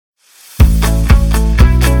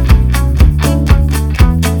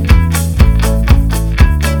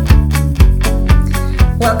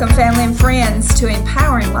friends, to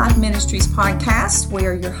Empowering Life Ministries podcast. We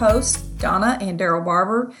are your hosts, Donna and Daryl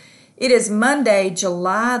Barber. It is Monday,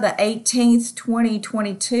 July the 18th,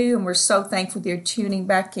 2022, and we're so thankful that you're tuning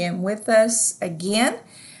back in with us again.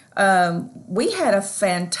 We had a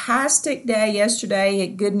fantastic day yesterday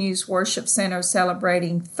at Good News Worship Center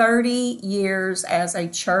celebrating 30 years as a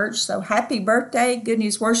church. So happy birthday, Good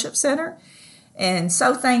News Worship Center. And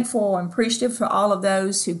so thankful and appreciative for all of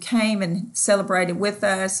those who came and celebrated with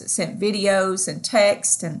us, sent videos and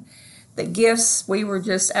text and the gifts. We were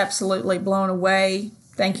just absolutely blown away.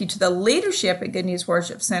 Thank you to the leadership at Good News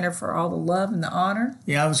Worship Center for all the love and the honor.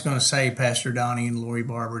 Yeah, I was going to say Pastor Donnie and Lori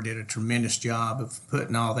Barber did a tremendous job of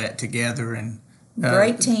putting all that together. And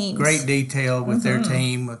great teams. Great detail with their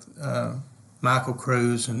team, with Michael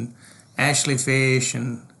Cruz and Ashley Fish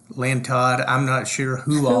and Lynn Todd. I'm not sure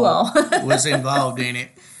who all was involved in it,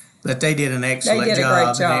 but they did an excellent job. They did a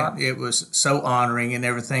great job. It was so honoring in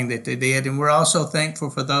everything that they did. And we're also thankful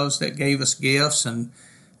for those that gave us gifts and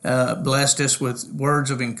blessed us with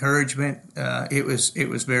words of encouragement. It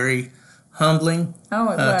was very humbling,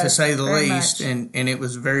 to say the least, and it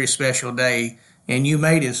was a very special day. And you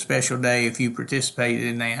made it a special day if you participated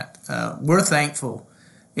in that. We're thankful.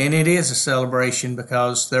 And it is a celebration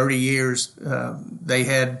because 30 years they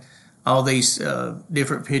had all these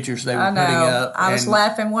different pictures they were putting up. I was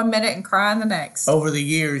laughing one minute and crying the next. Over the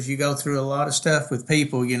years, you go through a lot of stuff with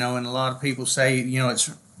people, and a lot of people say, it's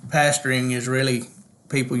pastoring is really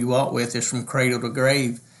people you walk with is from cradle to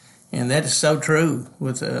grave. And that is so true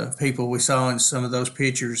with people we saw in some of those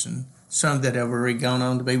pictures and some that have already gone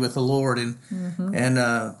on to be with the Lord. And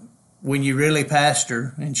when you really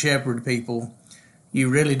pastor and shepherd people, you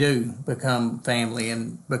really do become family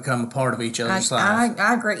and become a part of each other's lives.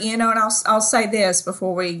 I agree. And I'll say this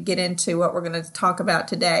before we get into what we're going to talk about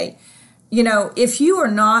today. If you are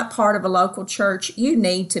not part of a local church, you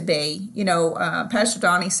need to be. Pastor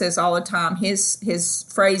Donnie says all the time, his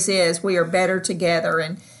phrase is, we are better together.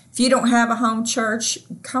 And if you don't have a home church,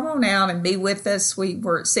 come on out and be with us.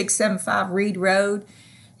 We're at 675 Reed Road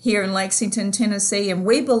here in Lexington, Tennessee, and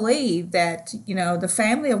we believe that, the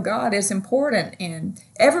family of God is important, and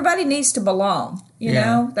everybody needs to belong.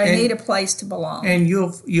 They need a place to belong. And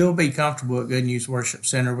you'll be comfortable at Good News Worship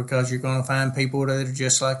Center because you're going to find people that are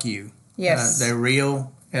just like you. Yes. They're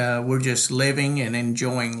real. We're just living and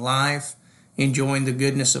enjoying life, enjoying the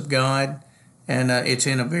goodness of God, and it's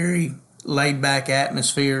in a very laid-back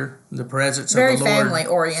atmosphere. The presence of the Lord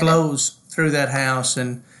family-oriented flows through that house,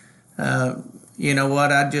 and you know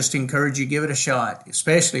what? I'd just encourage you, give it a shot,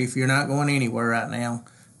 especially if you're not going anywhere right now.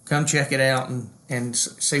 Come check it out and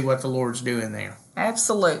see what the Lord's doing there.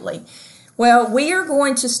 Absolutely. Well, we are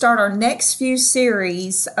going to start our next few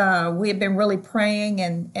series. We have been really praying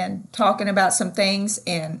and talking about some things,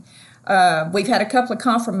 and we've had a couple of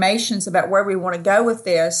confirmations about where we want to go with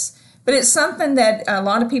this. But it's something that a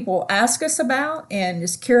lot of people ask us about and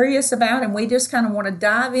is curious about, and we just kind of want to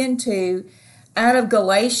dive into out of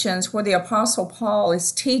Galatians, where the Apostle Paul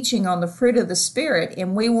is teaching on the fruit of the Spirit,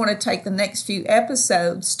 and we want to take the next few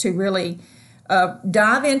episodes to really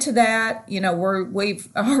dive into that. We've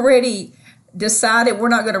already decided we're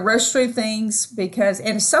not going to rush through things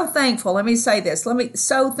and so thankful. Let me say this.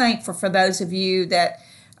 So thankful for those of you that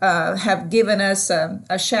have given us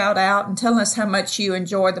a shout out and telling us how much you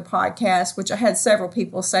enjoy the podcast, which I had several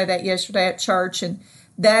people say that yesterday at church, and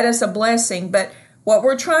that is a blessing. But what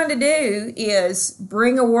we're trying to do is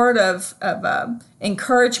bring a word of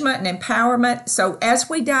encouragement and empowerment. So as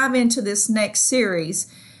we dive into this next series,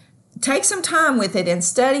 take some time with it and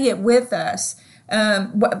study it with us.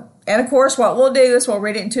 And of course, what we'll do is we'll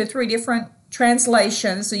read it in 2 or 3 different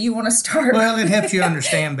translations. So you want to start? Well, it helps you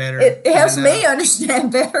understand better. It helps me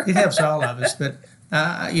understand better. It helps all of us. But,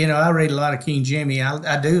 I read a lot of King Jimmy.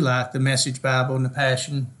 I do like the Message Bible and the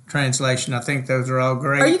Passion Translation. I think those are all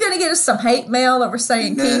great. Are you going to get us some hate mail over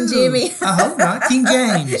saying King Jimmy? I hope not. King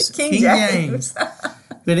James. King James.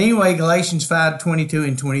 But anyway, Galatians 5:22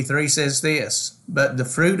 and 23 says this: but the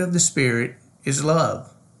fruit of the Spirit is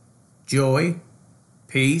love, joy,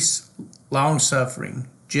 peace, long-suffering,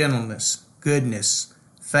 gentleness, goodness,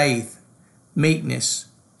 faith, meekness,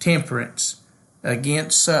 temperance.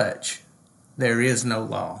 Against such there is no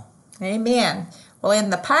law. Amen. Well, in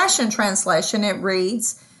the Passion Translation, it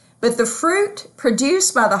reads, but the fruit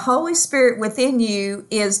produced by the Holy Spirit within you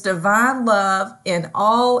is divine love in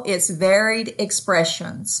all its varied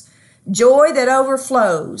expressions, joy that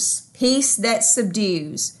overflows, peace that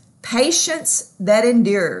subdues, patience that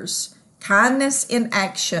endures, kindness in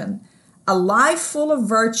action, a life full of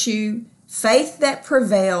virtue, faith that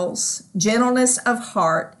prevails, gentleness of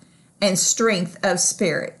heart, and strength of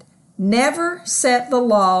spirit. Never set the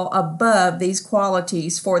law above these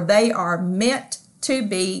qualities, for they are meant to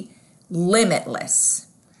be limitless.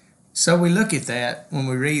 So we look at that when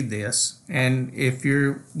we read this, and if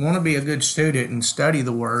you want to be a good student and study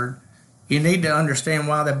the Word, you need to understand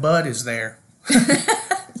why the but is there.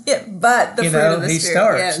 Yeah, but the fruit of the he Spirit.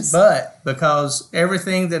 starts, Yes. but because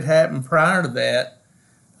everything that happened prior to that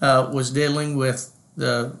was dealing with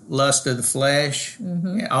the lust of the flesh,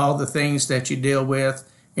 all the things that you deal with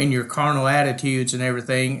in your carnal attitudes and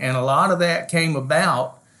everything, and a lot of that came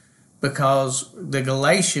about because the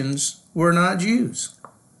Galatians were not Jews.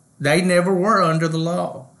 They never were under the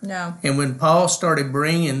law. No. And when Paul started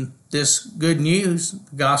bringing this good news,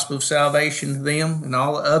 the gospel of salvation to them and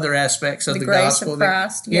all the other aspects of the grace gospel. of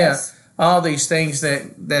Christ, yes. Yeah, all these things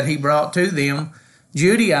that he brought to them,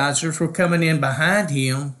 Judaizers were coming in behind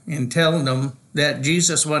him and telling them that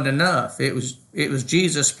Jesus wasn't enough. It was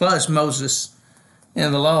Jesus plus Moses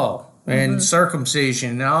and the law and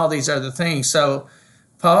circumcision and all these other things. So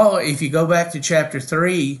Paul, if you go back to chapter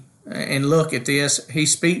 3 and look at this, he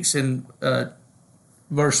speaks in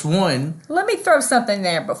verse 1. Let me throw something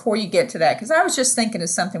there before you get to that, because I was just thinking of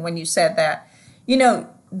something when you said that. You know,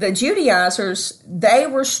 the Judaizers, they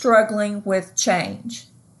were struggling with change.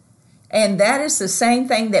 And that is the same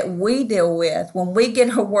thing that we deal with when we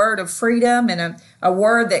get a word of freedom and a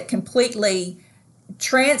word that completely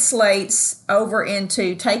translates over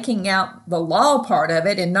into taking out the law part of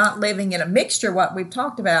it and not living in a mixture, what we've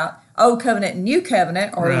talked about, Old Covenant and New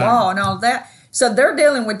Covenant, or law and all of that. So they're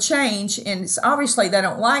dealing with change, and it's obviously they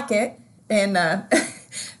don't like it. And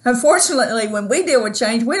unfortunately, when we deal with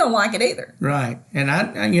change, we don't like it either. Right.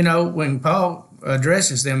 And, when Paul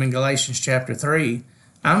addresses them in Galatians chapter 3,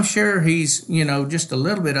 I'm sure he's, just a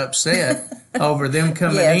little bit upset over them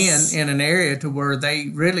coming in an area to where they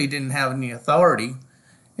really didn't have any authority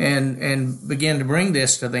and begin to bring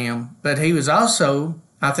this to them. But he was also,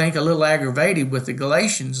 I think, a little aggravated with the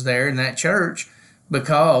Galatians there in that church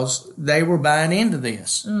because they were buying into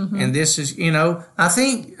this. And this is, I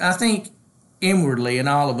think inwardly in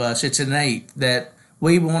all of us, it's innate that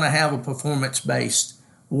we want to have a performance-based,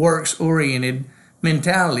 works-oriented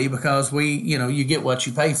mentality because you get what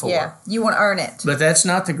you pay for. Yeah, you want to earn it. But that's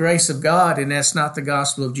not the grace of God, and that's not the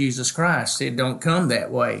gospel of Jesus Christ. It don't come that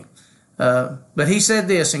way. But he said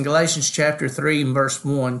this in Galatians chapter 3 and verse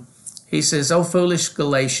 1. He says, "O foolish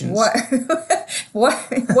Galatians."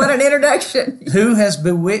 What an introduction. "Who has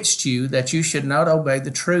bewitched you that you should not obey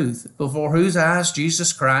the truth, before whose eyes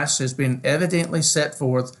Jesus Christ has been evidently set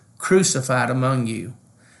forth, crucified among you?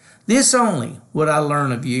 This only would I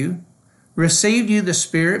learn of you. Received you the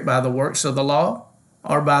Spirit by the works of the law,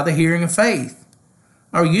 or by the hearing of faith?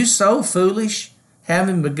 Are you so foolish?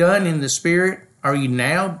 Having begun in the Spirit, are you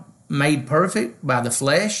now made perfect by the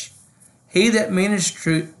flesh? He that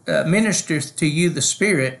ministereth to you the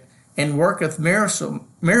Spirit, and worketh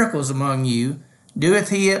miracles among you, doeth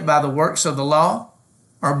he it by the works of the law,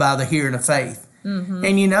 or by the hearing of faith?"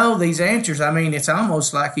 And these answers, it's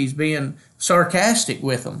almost like he's being sarcastic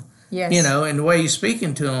with them. Yes. In the way he's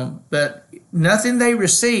speaking to them. But nothing they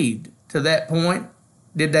received to that point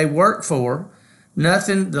did they work for.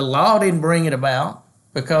 Nothing, the law didn't bring it about,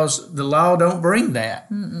 because the law don't bring that.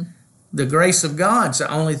 The grace of God's the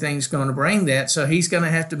only thing that's going to bring that. So he's going to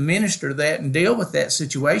have to minister that and deal with that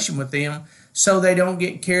situation with them so they don't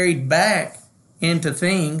get carried back into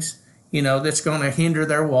things, that's going to hinder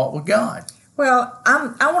their walk with God. Well,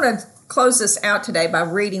 I want to close this out today by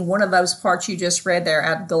reading one of those parts you just read there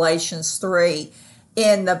out of Galatians 3.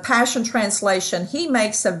 In the Passion Translation, he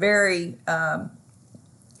makes a very, I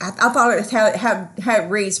thought how it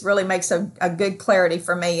reads really makes a good clarity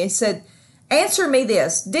for me. He said, "Answer me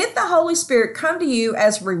this. Did the Holy Spirit come to you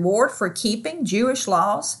as reward for keeping Jewish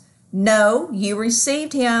laws? No, you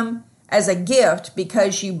received him as a gift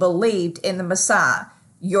because you believed in the Messiah.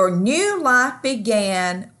 Your new life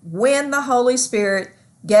began when the Holy Spirit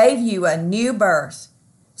gave you a new birth.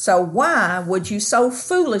 So why would you so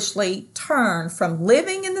foolishly turn from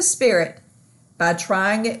living in the Spirit by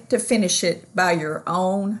trying to finish it by your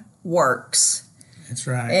own works?" That's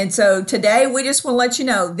right. And so today we just want to let you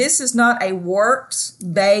know this is not a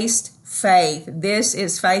works-based faith. This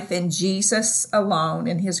is faith in Jesus alone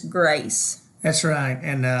and his grace. That's right.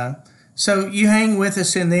 And so you hang with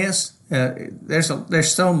us in this.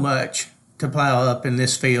 There's so much to plow up in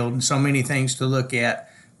this field and so many things to look at.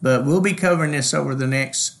 But we'll be covering this over the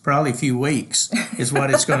next probably few weeks is what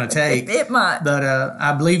it's going to take. It might. But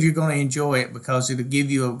I believe you're going to enjoy it because it'll give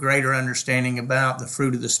you a greater understanding about the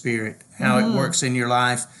fruit of the Spirit, how it works in your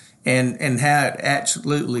life, and how it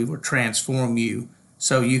absolutely will transform you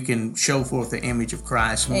so you can show forth the image of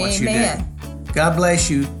Christ in what you do. God bless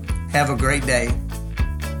you. Have a great day.